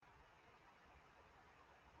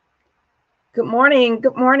Good morning.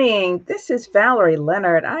 Good morning. This is Valerie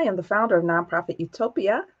Leonard. I am the founder of Nonprofit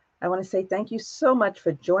Utopia. I want to say thank you so much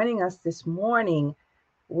for joining us this morning.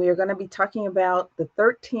 We are going to be talking about the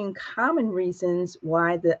 13 common reasons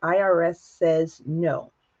why the IRS says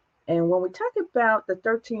no. And when we talk about the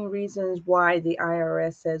 13 reasons why the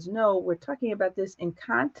IRS says no, we're talking about this in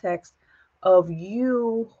context of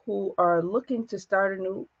you who are looking to start a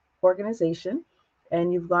new organization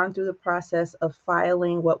and you've gone through the process of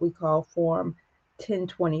filing what we call Form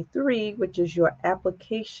 1023, which is your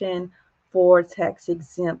application for tax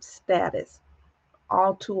exempt status.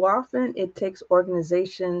 All too often, it takes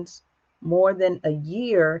organizations more than a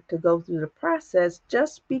year to go through the process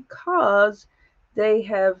just because they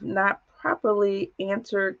have not properly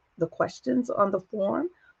answered the questions on the form,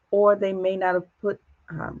 or they may not have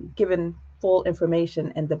given full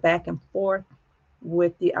information, and the back and forth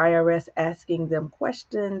with the IRS asking them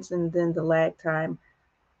questions and then the lag time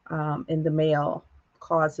in the mail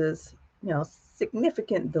causes,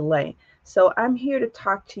 significant delay. So I'm here to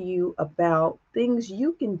talk to you about things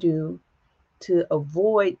you can do to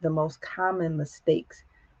avoid the most common mistakes.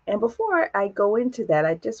 And before I go into that,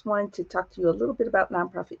 I just wanted to talk to you a little bit about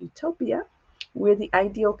Nonprofit Utopia. We're the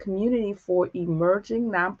ideal community for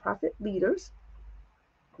emerging nonprofit leaders.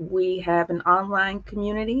 We have an online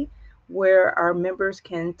community where our members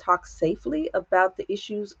can talk safely about the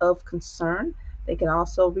issues of concern. They can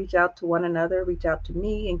also reach out to one another, reach out to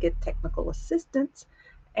me, and get technical assistance.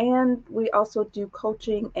 And we also do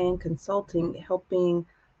coaching and consulting, helping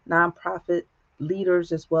nonprofit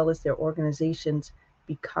leaders as well as their organizations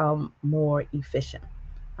become more efficient.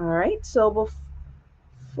 All right, so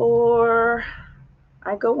before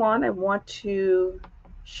I go on, I want to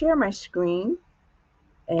share my screen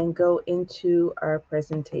and go into our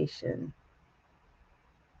presentation.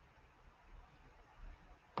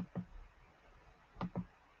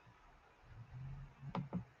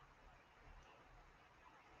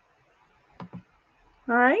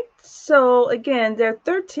 All right, so again, there are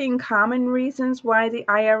 13 common reasons why the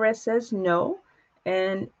IRS says no.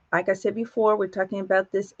 And like I said before, we're talking about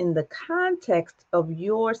this in the context of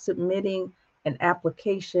your submitting an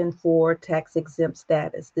application for tax exempt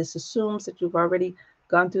status. This assumes that you've already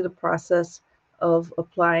gone through the process of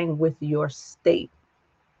applying with your state.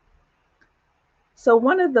 So,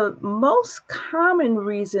 one of the most common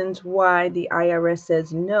reasons why the IRS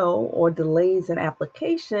says no or delays an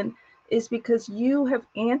application is because you have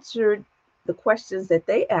answered the questions that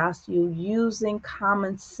they asked you using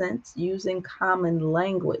common sense, using common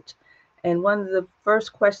language. And one of the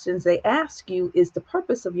first questions they ask you is the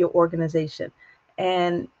purpose of your organization.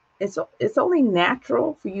 And it's only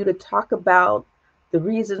natural for you to talk about the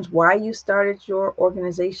reasons why you started your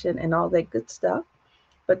organization and all that good stuff,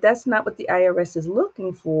 but that's not what the IRS is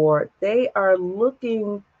looking for. They are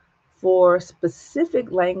looking for specific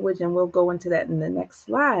language, and we'll go into that in the next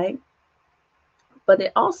slide. But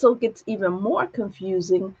it also gets even more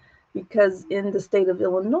confusing because in the state of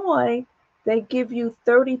Illinois, they give you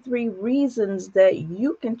 33 reasons that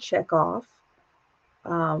you can check off,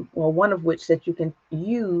 well, one of which that you can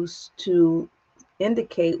use to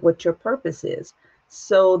indicate what your purpose is.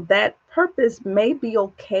 So that purpose may be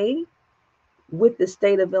okay with the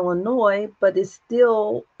state of Illinois, but it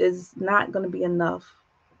still is not going to be enough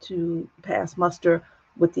to pass muster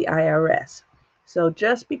with the IRS. So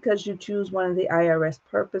just because you choose one of the IRS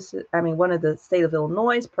purposes, one of the state of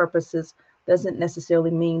Illinois' purposes, doesn't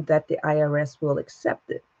necessarily mean that the IRS will accept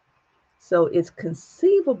it. So it's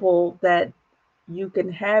conceivable that you can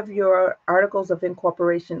have your articles of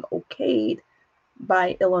incorporation okayed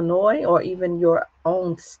by Illinois or even your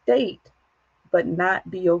own state, but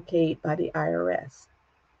not be okayed by the IRS.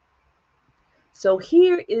 So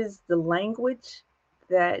here is the language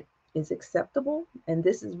that is acceptable, and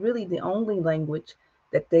this is really the only language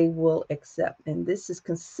that they will accept. And this is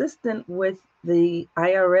consistent with the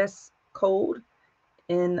IRS code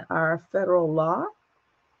in our federal law.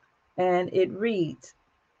 And it reads,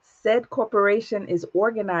 said corporation is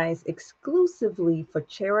organized exclusively for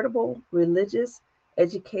charitable, religious,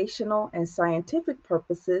 educational, and scientific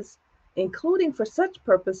purposes, including for such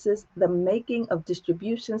purposes the making of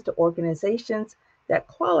distributions to organizations that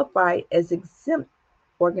qualify as exempt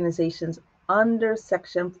organizations under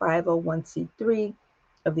Section 501c3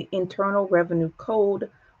 of the Internal Revenue Code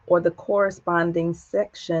or the corresponding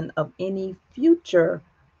section of any future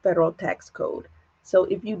federal tax code. So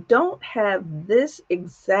if you don't have this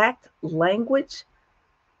exact language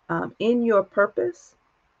in your purpose,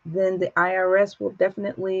 then the IRS will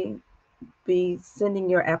definitely be sending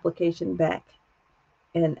your application back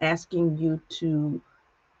and asking you to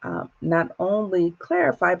not only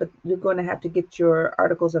clarify, but you're going to have to get your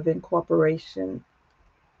articles of incorporation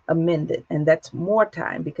amended. And that's more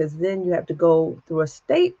time because then you have to go through a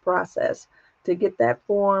state process to get that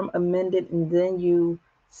form amended. And then you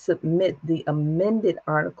submit the amended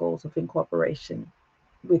articles of incorporation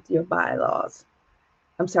with your bylaws.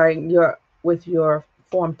 I'm sorry, with your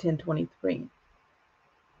Form 1023.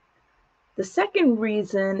 The second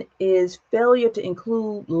reason is failure to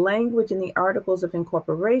include language in the articles of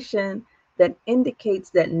incorporation that indicates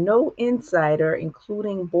that no insider,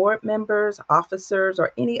 including board members, officers,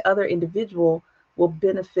 or any other individual, will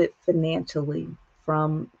benefit financially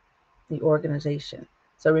from the organization.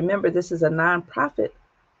 So remember, this is a nonprofit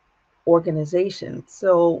organization.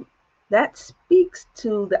 So that speaks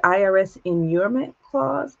to the IRS inurement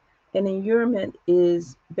clause. And inurement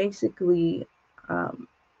is basically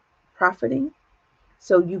profiting.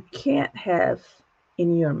 So you can't have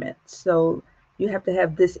inurement. So you have to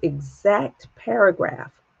have this exact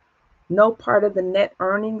paragraph. No part of the net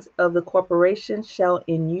earnings of the corporation shall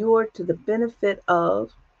inure to the benefit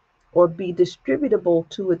of or be distributable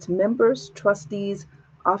to its members, trustees,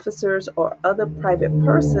 officers, or other private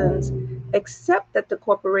persons, except that the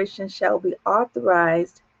corporation shall be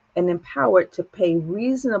authorized and empowered to pay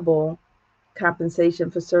reasonable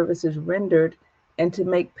compensation for services rendered and to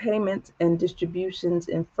make payments and distributions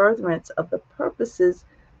in furtherance of the purposes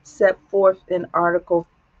set forth in Article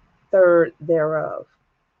 3rd thereof,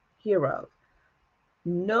 hereof.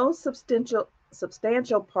 No substantial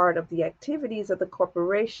part of the activities of the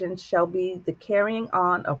corporation shall be the carrying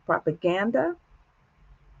on of propaganda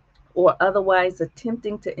or otherwise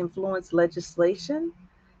attempting to influence legislation,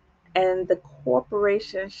 and the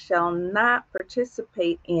corporation shall not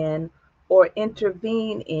participate in or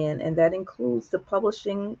intervene in, and that includes the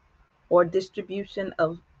publishing or distribution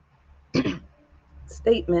of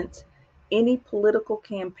statements, any political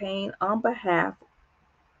campaign on behalf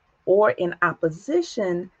or in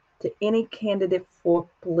opposition to any candidate for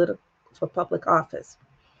public office.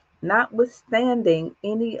 Notwithstanding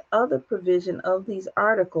any other provision of these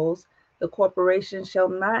articles, the corporation shall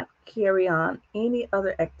not carry on any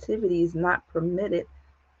other activities not permitted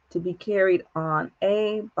to be carried on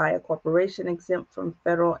A, by a corporation exempt from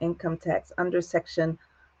federal income tax under Section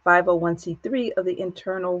 501c3 of the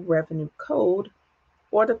Internal Revenue Code,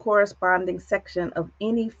 or the corresponding section of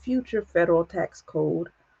any future federal tax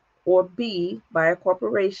code, or B, by a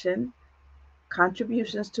corporation,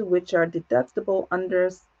 contributions to which are deductible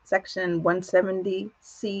under Section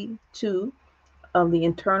 170C2 of the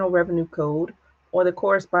Internal Revenue Code, or the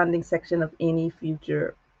corresponding section of any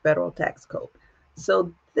future federal tax code.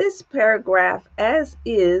 So this paragraph, as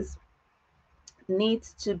is,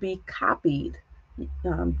 needs to be copied.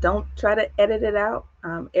 Don't try to edit it out.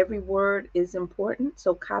 Every word is important,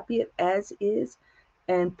 so copy it as is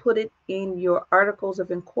and put it in your articles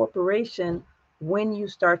of incorporation when you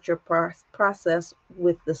start your process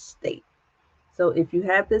with the state. So if you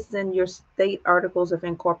have this in your state articles of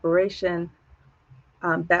incorporation,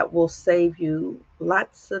 that will save you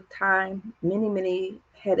lots of time, many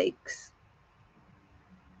headaches.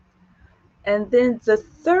 And then the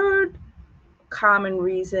third common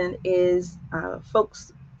reason is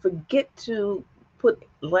folks forget to put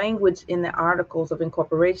language in the articles of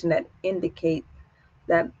incorporation that indicate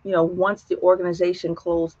that, once the organization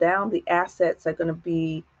closed down, the assets are going to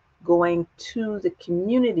be going to the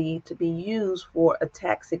community to be used for a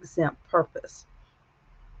tax exempt purpose.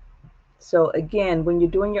 So again, when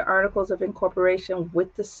you're doing your articles of incorporation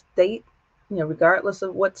with the state, regardless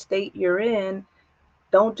of what state you're in,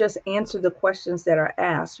 don't just answer the questions that are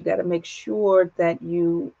asked. You got to make sure that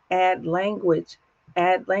you add language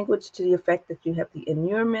to the effect that you have the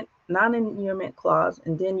inurement, non-inurement clause,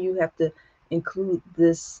 and then you have to include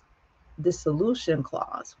this dissolution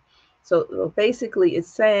clause. So basically it's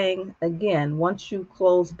saying, again, once you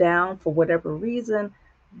close down for whatever reason,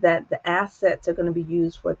 that the assets are going to be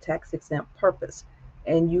used for a tax exempt purpose.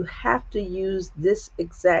 And you have to use this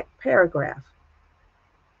exact paragraph.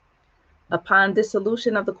 Upon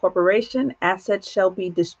dissolution of the corporation, assets shall be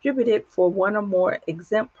distributed for one or more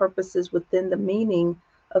exempt purposes within the meaning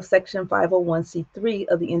of Section 501c3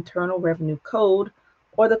 of the Internal Revenue Code,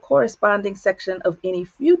 or the corresponding section of any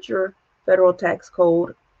future federal tax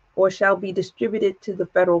code, or shall be distributed to the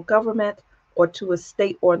federal government or to a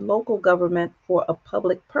state or local government for a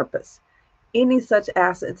public purpose. Any such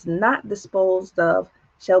assets not disposed of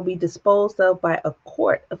shall be disposed of by a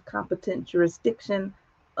court of competent jurisdiction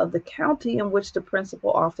of the county in which the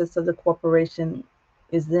principal office of the corporation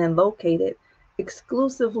is then located,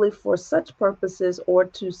 exclusively for such purposes or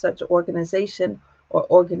to such organization or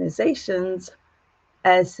organizations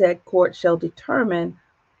as said court shall determine,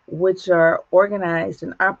 which are organized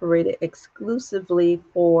and operated exclusively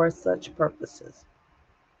for such purposes.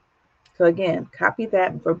 So again, copy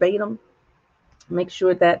that verbatim. Make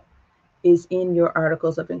sure that is in your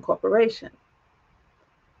articles of incorporation.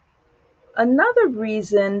 Another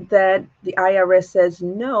reason that the IRS says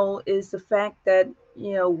no is the fact that,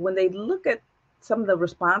 when they look at some of the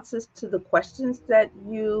responses to the questions that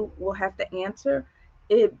you will have to answer,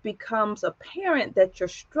 it becomes apparent that your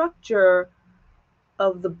structure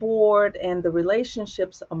of the board and the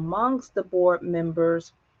relationships amongst the board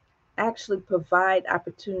members actually provide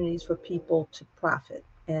opportunities for people to profit.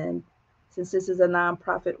 And since this is a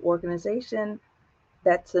nonprofit organization,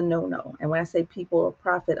 that's a no-no. And when I say people of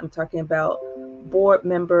profit, I'm talking about board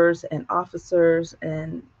members and officers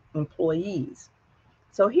and employees.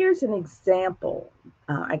 So here's an example.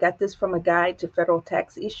 I got this from a guide to federal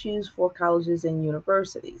tax issues for colleges and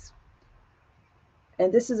universities.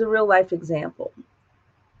 And this is a real life example.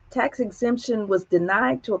 Tax exemption was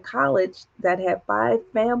denied to a college that had 5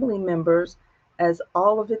 family members as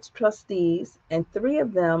all of its trustees and 3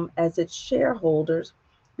 of them as its shareholders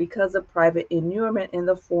because of private inurement in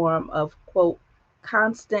the form of, quote,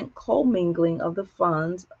 constant commingling of the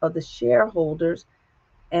funds of the shareholders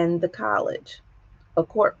and the college. A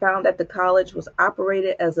court found that the college was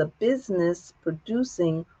operated as a business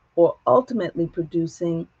producing or ultimately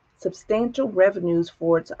producing substantial revenues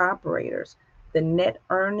for its operators. The net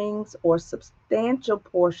earnings or substantial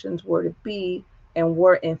portions were to be and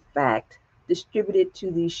were in fact distributed to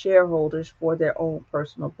these shareholders for their own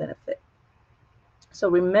personal benefit. So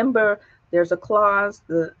remember, there's a clause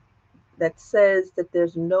that says that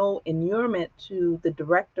there's no inurement to the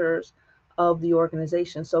directors of the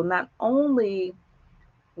organization. So not only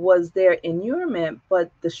was there inurement, but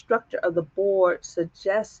the structure of the board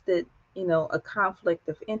suggested, a conflict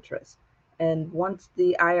of interest. And once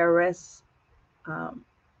the IRS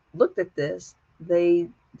looked at this, they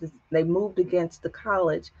moved against the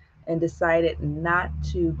college and decided not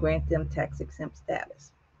to grant them tax exempt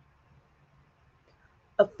status.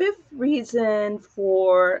 A fifth reason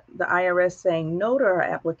for the IRS saying no to our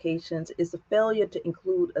applications is the failure to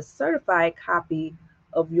include a certified copy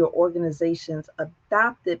of your organization's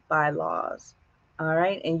adopted bylaws. All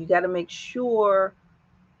right, and you got to make sure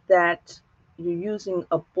that you're using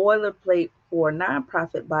a boilerplate for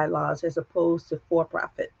nonprofit bylaws as opposed to for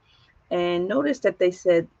profit. And notice that they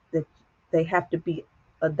said that they have to be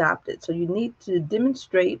adopted. So you need to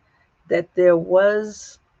demonstrate that there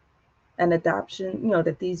was an adoption,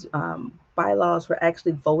 that these bylaws were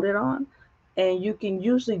actually voted on. And you can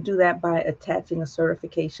usually do that by attaching a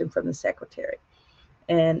certification from the secretary.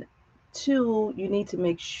 And 2, you need to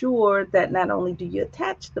make sure that not only do you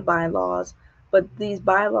attach the bylaws, but these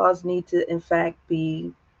bylaws need to, in fact,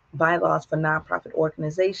 be bylaws for nonprofit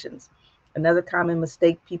organizations. Another common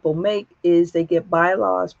mistake people make is they get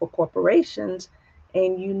bylaws for corporations,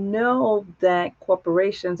 and you know that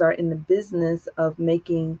corporations are in the business of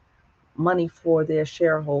making money for their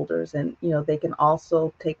shareholders, and they can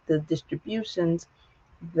also take the distributions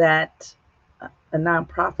that a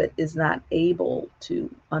nonprofit is not able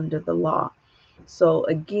to under the law. So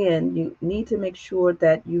again, you need to make sure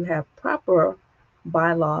that you have proper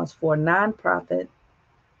bylaws for a nonprofit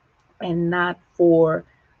and not for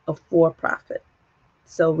a for-profit.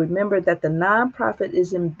 So remember that the nonprofit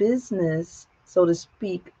is in business, so to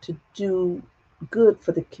speak, to do good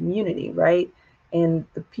for the community, right? And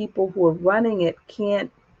the people who are running it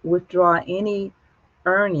can't withdraw any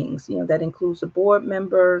earnings. That includes the board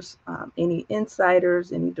members, any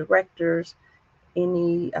insiders, any directors,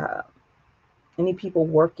 any people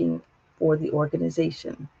working for the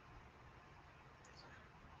organization.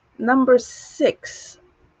 Number 6,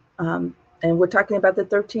 and we're talking about the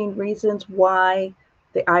 13 reasons why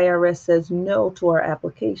the IRS says no to our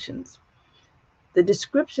applications. The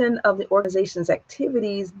description of the organization's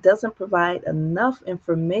activities doesn't provide enough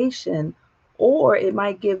information, or it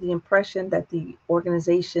might give the impression that the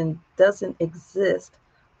organization doesn't exist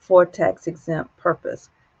for a tax exempt purpose.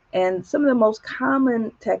 And some of the most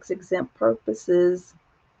common tax exempt purposes,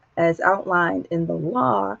 as outlined in the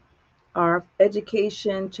law, are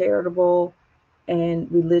education, charitable,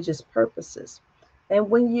 and religious purposes. And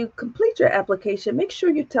when you complete your application, make sure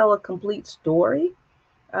you tell a complete story.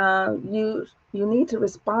 You need to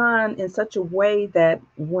respond in such a way that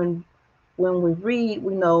when we read,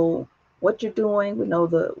 we know what you're doing, we know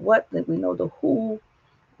the what, we know the who,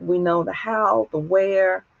 we know the how, the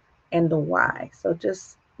where, and the why. So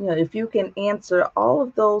just, if you can answer all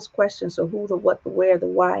of those questions, so who, the what, the where, the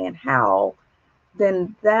why, and how,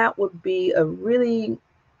 then that would be a really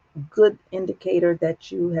good indicator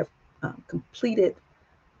that you have completed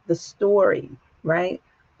the story, right?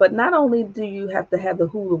 But not only do you have to have the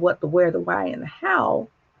who, the what, the where, the why, and the how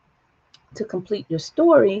to complete your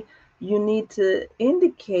story, you need to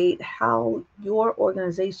indicate how your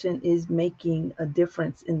organization is making a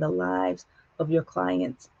difference in the lives of your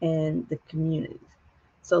clients and the communities.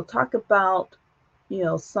 So talk about,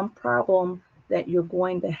 some problem that you're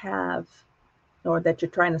going to have or that you're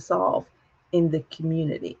trying to solve in the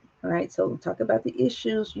community. All right. So talk about the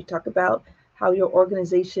issues. You talk about how your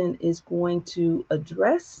organization is going to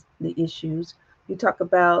address the issues. You talk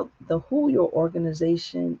about the who your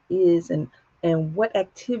organization is and what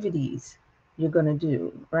activities you're going to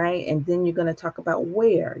do, right? And then you're going to talk about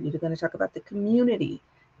where. You're going to talk about the community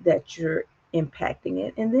that you're impacting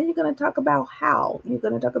it. And then you're going to talk about how. You're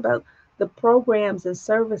going to talk about the programs and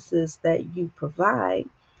services that you provide,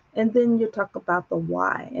 and then you talk about the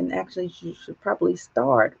why. And actually, you should probably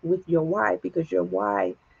start with your why because your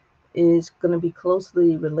why is going to be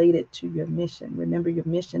closely related to your mission. Remember, your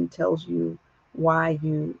mission tells you why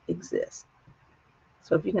you exist.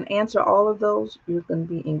 So if you can answer all of those, you're going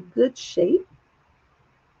to be in good shape.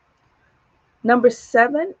 Number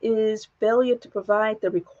 7 is failure to provide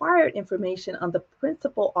the required information on the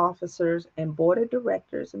principal officers and board of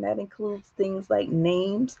directors, and that includes things like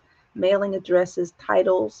names, mailing addresses,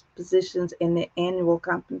 titles, positions, and the annual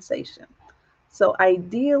compensation. So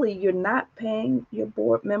ideally, you're not paying your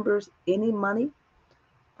board members any money,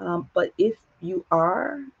 but if you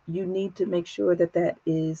are, you need to make sure that that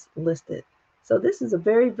is listed. So this is a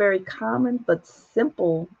very, very common but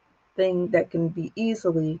simple thing that can be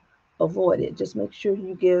easily avoided. Just make sure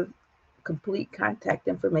you give complete contact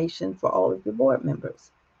information for all of your board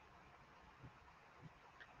members.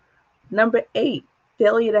 Number 8,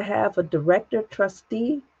 failure to have a director,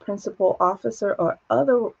 trustee, principal officer, or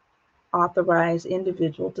other authorized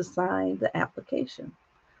individual to sign the application.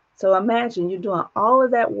 So imagine you're doing all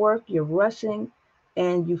of that work, you're rushing,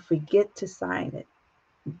 and you forget to sign it.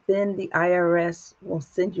 Then the IRS will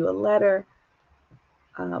send you a letter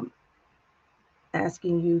um,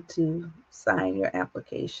 asking you to sign your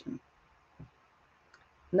application.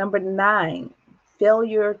 Number 9,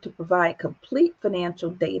 failure to provide complete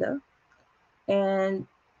financial data. And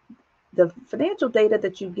the financial data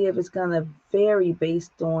that you give is going to vary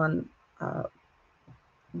based on uh,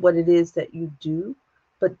 what it is that you do.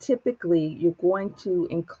 But typically, you're going to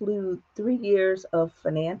include 3 years of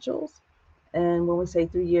financials. And when we say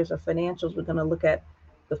 3 years of financials, we're going to look at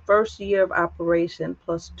the first year of operation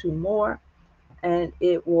plus 2 more. And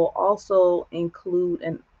it will also include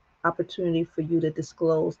an opportunity for you to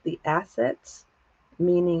disclose the assets,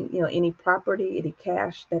 meaning, any property, any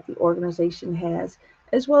cash that the organization has,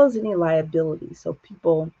 as well as any liabilities. So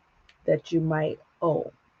people that you might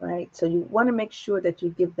owe, right? So you want to make sure that you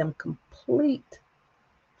give them complete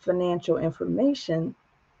financial information.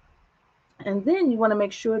 And then you want to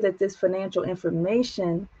make sure that this financial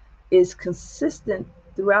information is consistent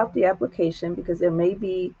throughout the application because there may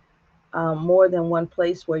be more than one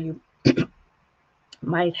place where you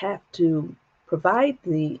might have to provide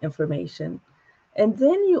the information. And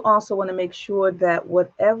then you also want to make sure that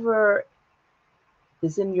whatever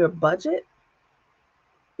is in your budget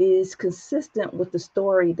is consistent with the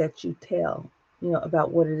story that you tell, about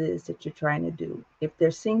what it is that you're trying to do. If there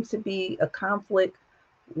seems to be a conflict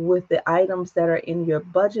with the items that are in your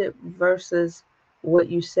budget versus what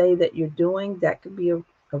you say that you're doing, that could be a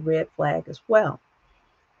red flag as well.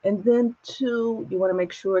 And then 2, you want to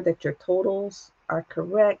make sure that your totals are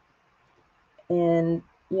correct. And,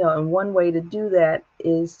 and one way to do that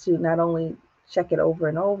is to not only check it over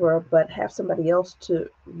and over, but have somebody else to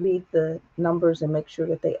read the numbers and make sure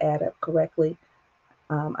that they add up correctly.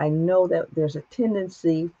 I know that there's a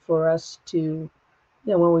tendency for us to,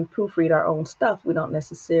 when we proofread our own stuff, we don't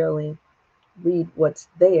necessarily read what's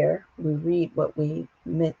there. We read what we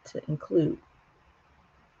meant to include.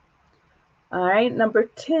 All right, number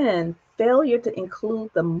 10, failure to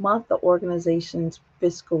include the month the organization's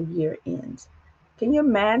fiscal year ends. Can you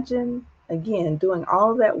imagine, again, doing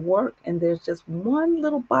all of that work and there's just one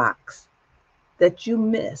little box that you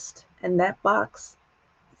missed, and that box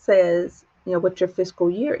says, what your fiscal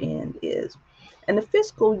year end is. And the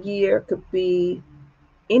fiscal year could be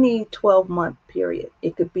any 12-month period.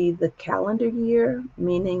 It could be the calendar year,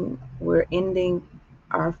 meaning we're ending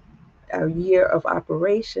our year of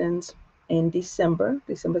operations in December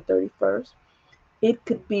 31st. It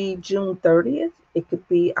could be June 30th. It could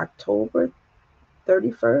be October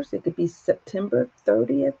 31st. It could be September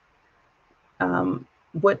 30th.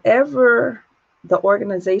 Whatever the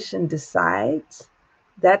organization decides,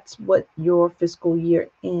 that's what your fiscal year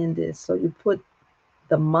end is. So you put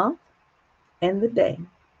the month and the day.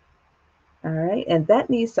 All right. And that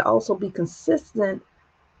needs to also be consistent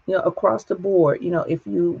across the board, if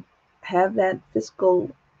you have that fiscal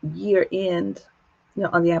year end,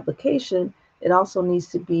 on the application, it also needs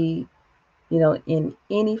to be, in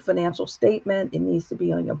any financial statement, it needs to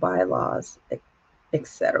be on your bylaws,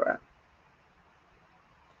 etc.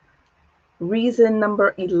 Reason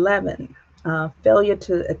number 11, failure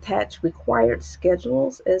to attach required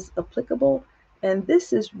schedules as applicable. And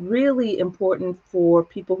this is really important for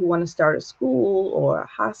people who want to start a school or a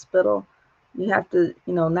hospital. You have to,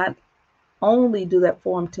 not only do that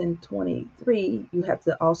Form 1023, you have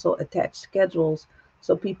to also attach schedules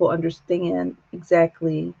so people understand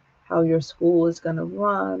exactly how your school is going to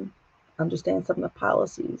run, understand some of the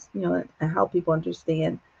policies, and how people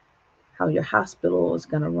understand how your hospital is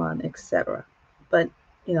going to run, etc. But,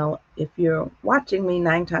 if you're watching me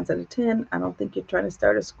 9 times out of 10, I don't think you're trying to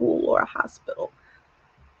start a school or a hospital.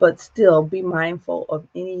 But still, be mindful of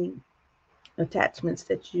any attachments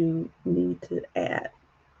that you need to add.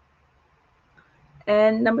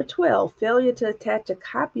 And number 12, failure to attach a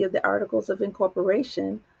copy of the Articles of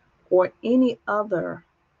Incorporation or any other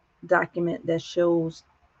document that shows,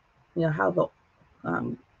 how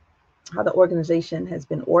um, the organization has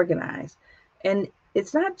been organized. And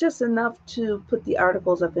it's not just enough to put the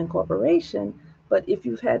Articles of Incorporation, but if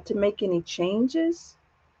you've had to make any changes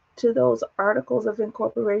to those Articles of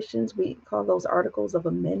Incorporations, we call those Articles of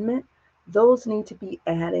Amendment, those need to be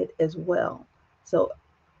added as well. So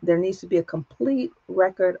there needs to be a complete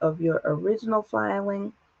record of your original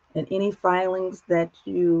filing and any filings that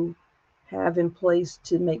you have in place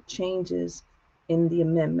to make changes in the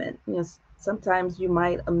amendment. Sometimes you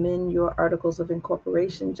might amend your Articles of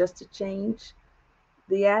Incorporation just to change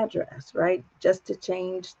the address, right? Just to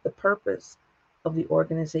change the purpose of the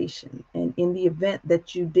organization. And in the event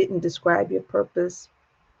that you didn't describe your purpose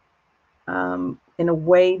in a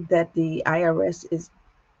way that the IRS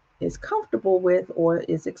is comfortable with or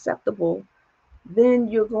is acceptable, then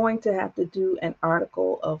you're going to have to do an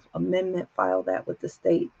article of amendment, file that with the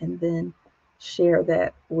state, and then share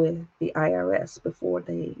that with the IRS before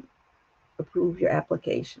they approve your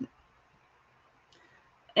application.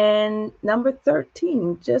 And number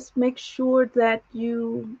 13, just make sure that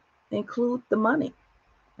you include the money,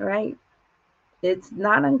 right? It's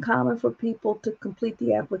not uncommon for people to complete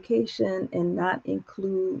the application and not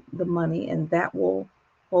include the money, and that will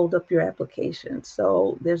hold up your application.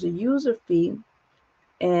 So there's a user fee,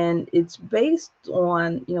 and it's based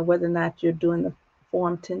on, whether or not you're doing the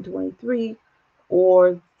Form 1023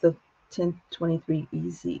 or the 1023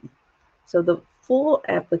 EZ. So the full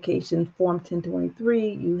application, Form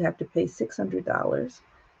 1023, you have to pay $600.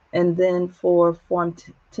 And then for Form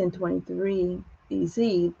 1023 EZ,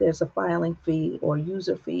 there's a filing fee or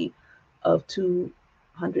user fee of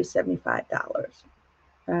 $275.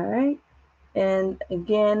 All right. And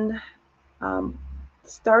again,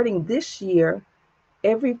 starting this year,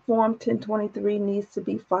 every Form 1023 needs to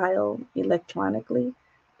be filed electronically,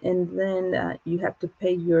 and then you have to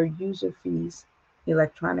pay your user fees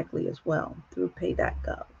electronically as well through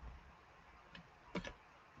pay.gov.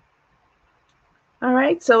 All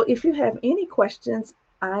right, so if you have any questions,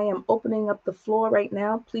 I am opening up the floor right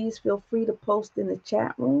now. Please feel free to post in the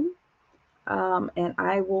chat room, and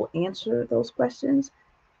I will answer those questions.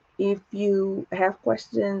 If you have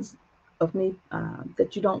questions of me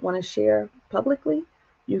that you don't want to share publicly,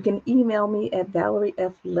 you can email me at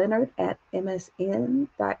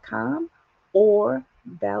valeriefleonard@msn.com or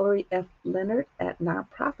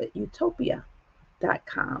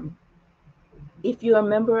valeriefleonard@nonprofitutopia.com. If you're a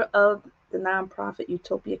member of the Nonprofit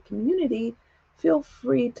Utopia community, feel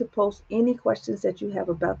free to post any questions that you have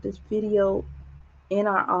about this video in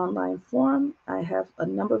our online forum. I have a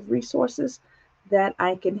number of resources that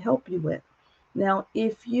I can help you with. Now,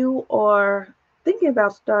 if you are thinking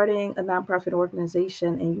about starting a nonprofit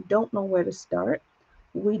organization and you don't know where to start,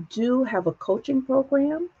 we do have a coaching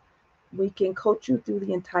program. We can coach you through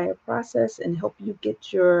the entire process and help you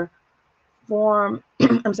get your form,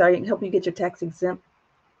 help you get your tax exempt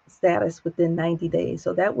status within 90 days.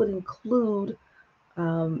 So that would include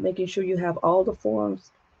making sure you have all the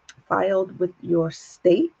forms filed with your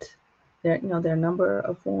state. There are a number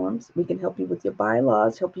of forms. We can help you with your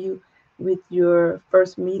bylaws, help you with your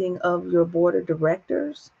first meeting of your board of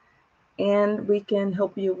directors, and we can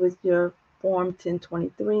help you with your Form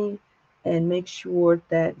 1023 and make sure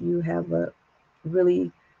that you have a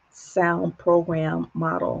really sound program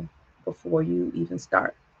model before you even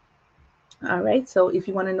start. All right, so if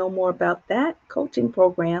you want to know more about that coaching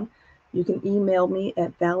program, you can email me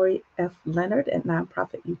at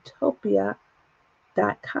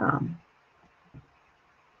valeriefleonard@nonprofitutopia.com.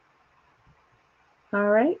 All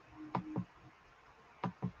right.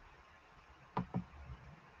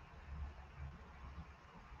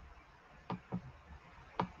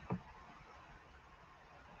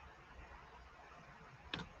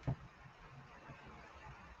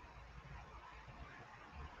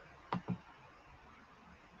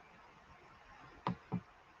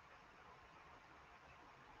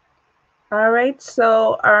 All right,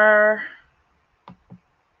 so are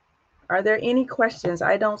there any questions?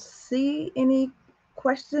 I don't see any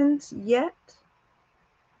questions yet.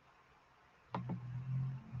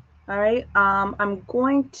 All right, I'm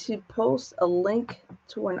going to post a link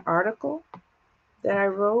to an article that I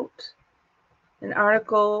wrote,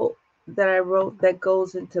 that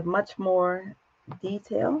goes into much more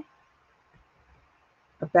detail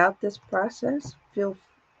about this process. Feel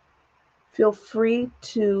free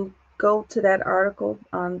to go to that article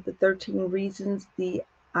on the 13 reasons the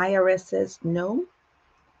IRS says no.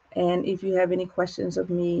 And if you have any questions of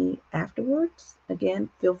me afterwards, again,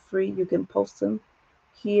 feel free. You can post them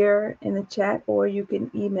here in the chat, or you can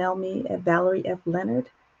email me at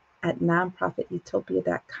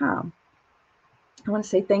valeriefleonard@nonprofitutopia.com. I want to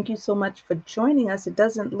say thank you so much for joining us. It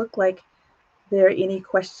doesn't look like there are any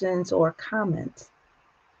questions or comments,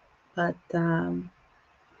 but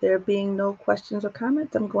there being no questions or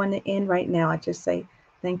comments, I'm going to end right now. I just say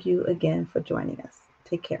thank you again for joining us.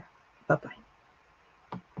 Take care. Bye-bye.